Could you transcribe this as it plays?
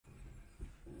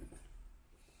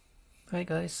Hi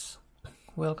guys,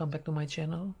 welcome back to my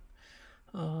channel.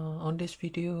 On this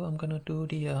video I'm gonna do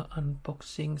the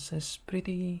unboxing. It's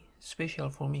pretty special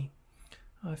for me.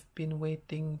 I've been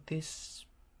waiting this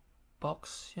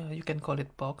box, yeah, you can call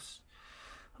it box,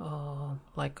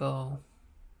 like 4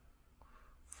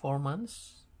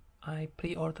 months. I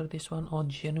pre-ordered this one on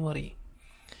January,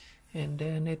 and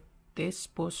then I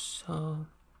supposed to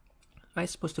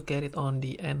get it on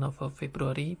the end of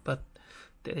February, but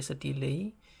there is a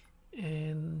delay,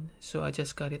 and so I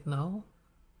just got it now.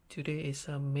 Today is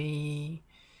May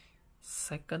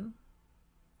 2nd,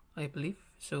 I believe.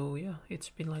 So yeah, it's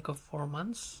been like 4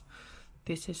 months.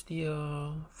 This is the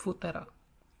Futera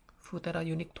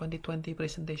Unique 2020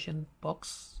 presentation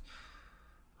box.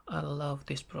 I love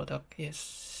this product.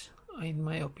 Yes, in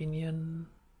my opinion,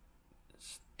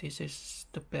 this is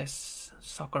the best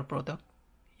soccer product.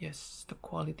 Yes, the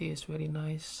quality is very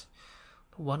nice.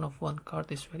 The one-of-one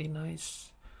card is very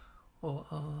nice.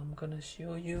 I'm gonna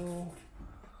show you.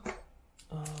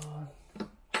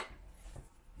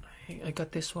 I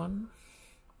got this one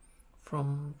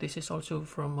from, this is also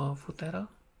from Futera,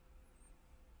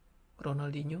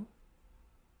 Ronaldinho,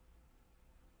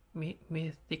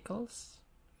 Mythicals,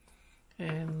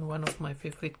 and one of my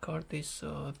favorite card is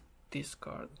this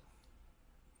card,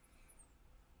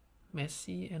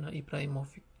 Messi and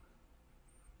Ibrahimovic,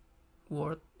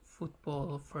 World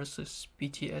Football versus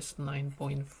BGS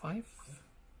 9.5.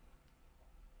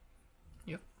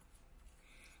 Yep.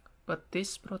 But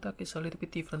this product is a little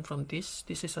bit different from this.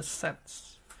 This is a set,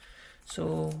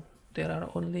 so there are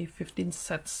only 15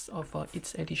 sets of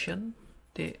each edition.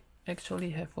 They actually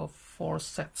have 4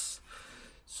 sets,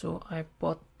 so I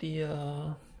bought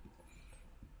the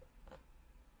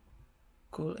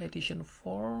Cool Edition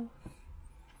 4,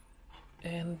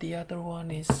 and the other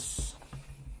one is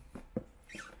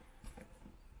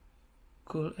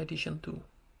Cool Edition 2.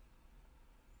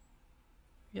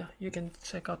 Yeah, you can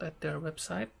check out at their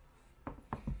website.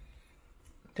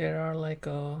 There are like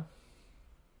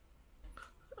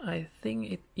I think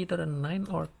it either 9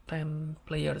 or 10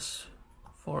 players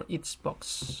for each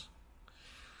box.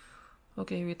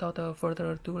 Okay, without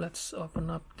further ado, let's open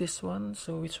up this one.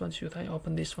 So which one should I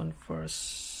open? This one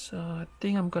first. I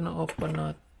think I'm gonna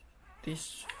open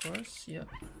this first. Yeah.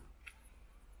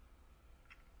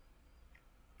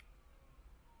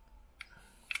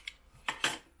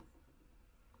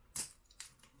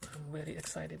 I'm very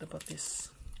excited about this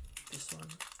one.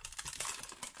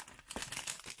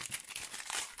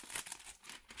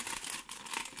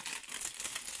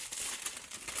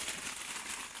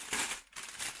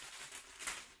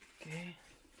 Okay,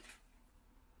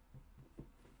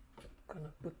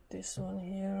 gonna put this one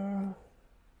here.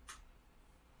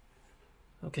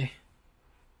 Okay.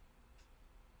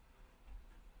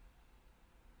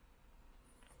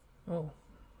 Oh,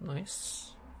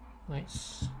 nice.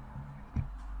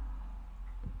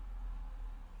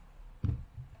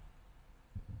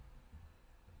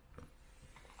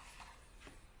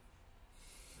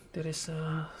 There is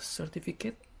a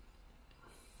certificate.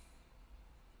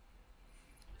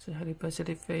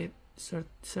 So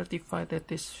certified that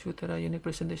this Futera Unique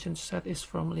Presentation set is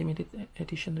from limited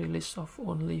edition release of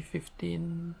only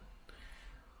 15.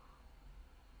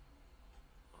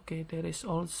 Okay, there is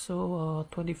also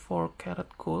 24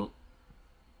 karat gold.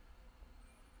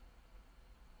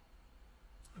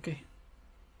 Okay,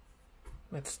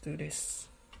 let's do this.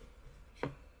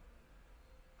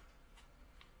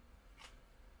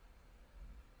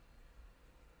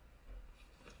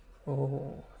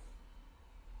 Oh,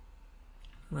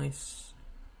 nice.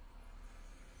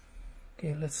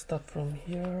 Okay, let's start from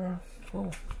here.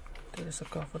 Oh, there is a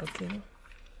cover again.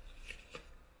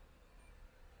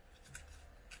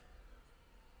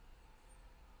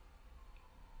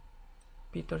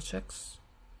 Peter checks.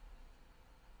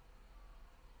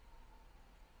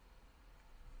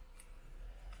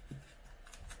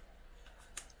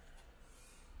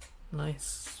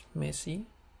 Nice. Messi.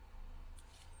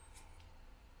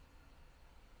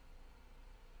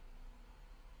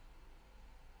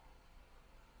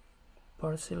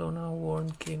 Barcelona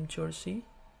worn game jersey.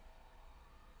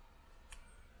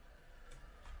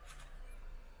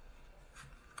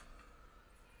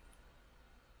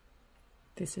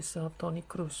 This is Toni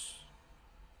Kroos,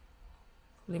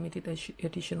 limited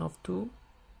edition of 2.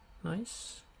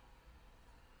 Nice.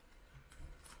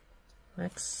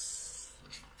 Next,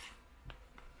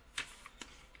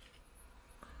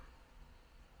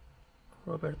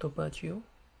 Roberto Baggio.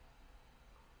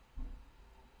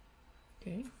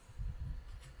 Okay.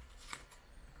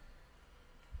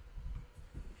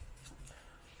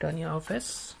 Dani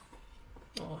Alves.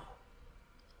 Oh,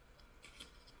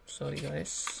 sorry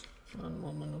guys, one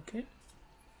moment. Okay.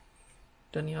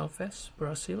 Dani Alves,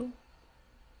 Brazil.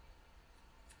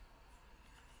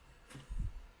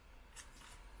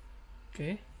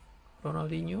 Okay,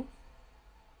 Ronaldinho.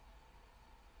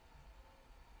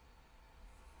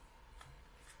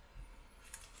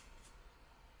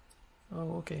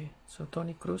 Oh, okay, so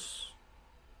Toni Kroos.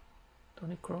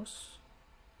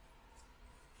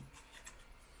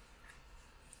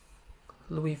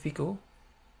 Louis Figo.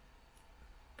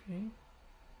 Okay.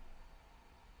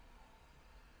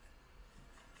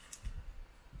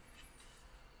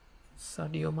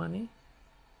 Sadio Mane.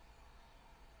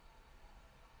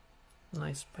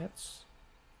 Nice pets.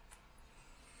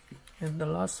 And the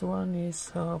last one is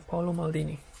Paolo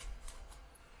Maldini,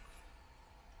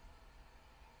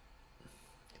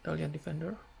 Italian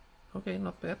defender. Okay,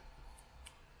 not bad.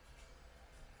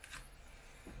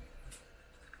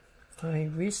 I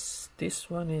wish this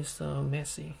one is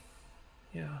Messi.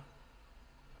 Yeah,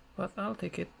 but I'll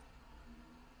take it.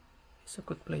 He's a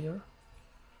good player.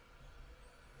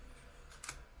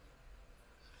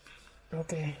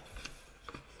 Okay,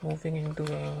 moving into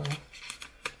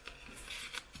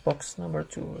box number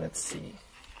 2. Let's see.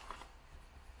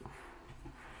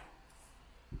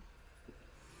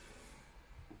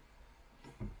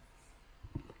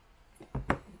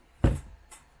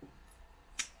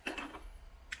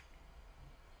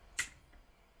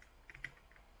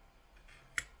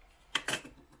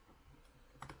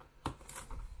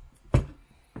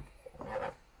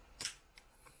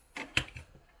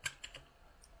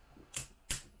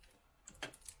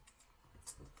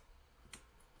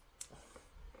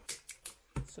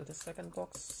 So the second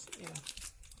box, yeah,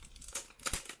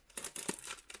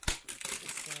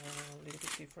 it's a little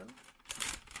bit different.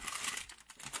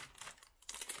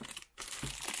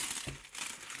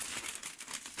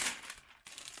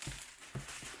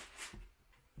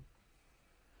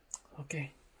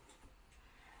 Okay,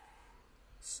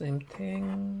 same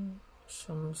thing,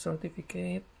 some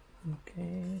certificate.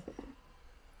 Okay,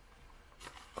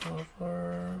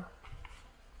 cover.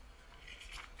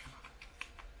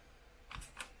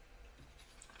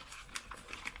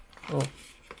 Oh,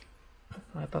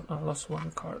 I thought I lost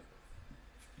one card.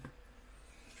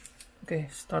 Okay,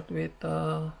 start with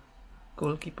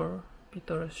goalkeeper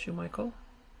Peter Schmeichel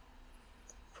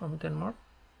from Denmark.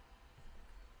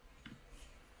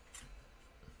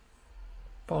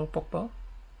 Paul Pogba.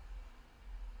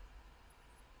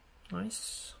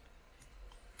 Nice.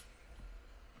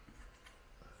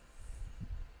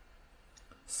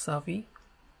 Xavi.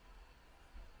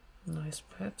 Nice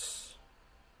patch.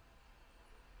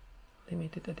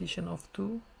 Limited edition of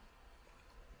 2.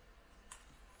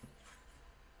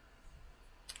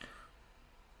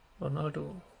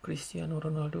 Ronaldo, Cristiano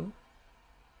Ronaldo.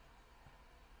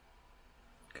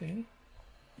 Okay.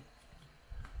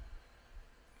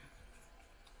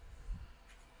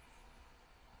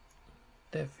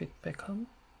 David Beckham.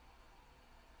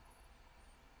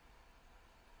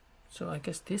 So I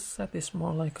guess this set is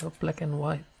more like a black and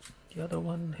white. The other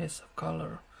one has a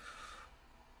color.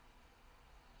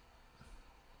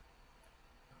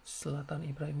 Zlatan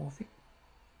Ibrahimovic.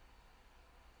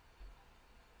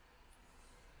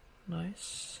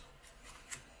 Nice.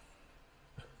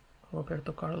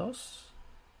 Roberto Carlos,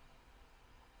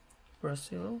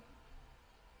 Brazil.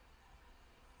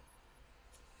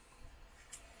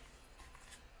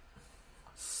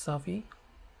 Xavi.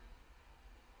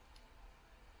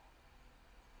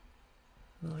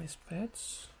 Nice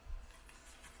pets.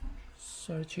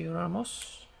 Sergio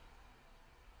Ramos,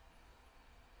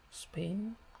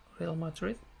 Spain, Real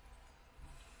Madrid.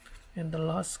 And the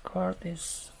last card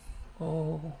is,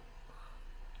 oh,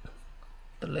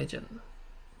 the legend,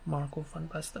 Marco van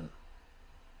Basten.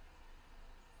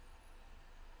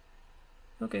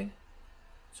 Okay,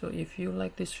 so if you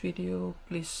like this video,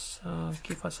 please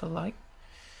give us a like,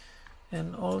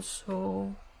 and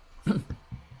also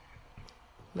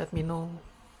let me know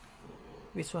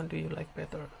which one do you like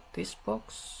better, this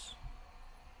box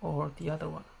or the other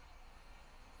one.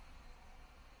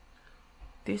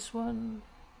 This one,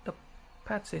 the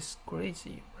patch is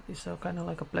crazy, but it's kind of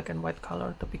like a black and white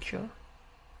color, the picture.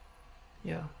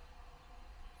 Yeah.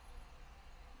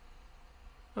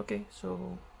 Okay,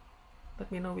 so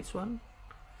let me know which one.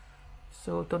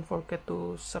 So don't forget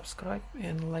to subscribe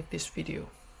and like this video.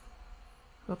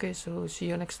 Okay, so see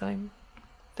you next time.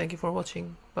 Thank you for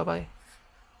watching. Bye bye.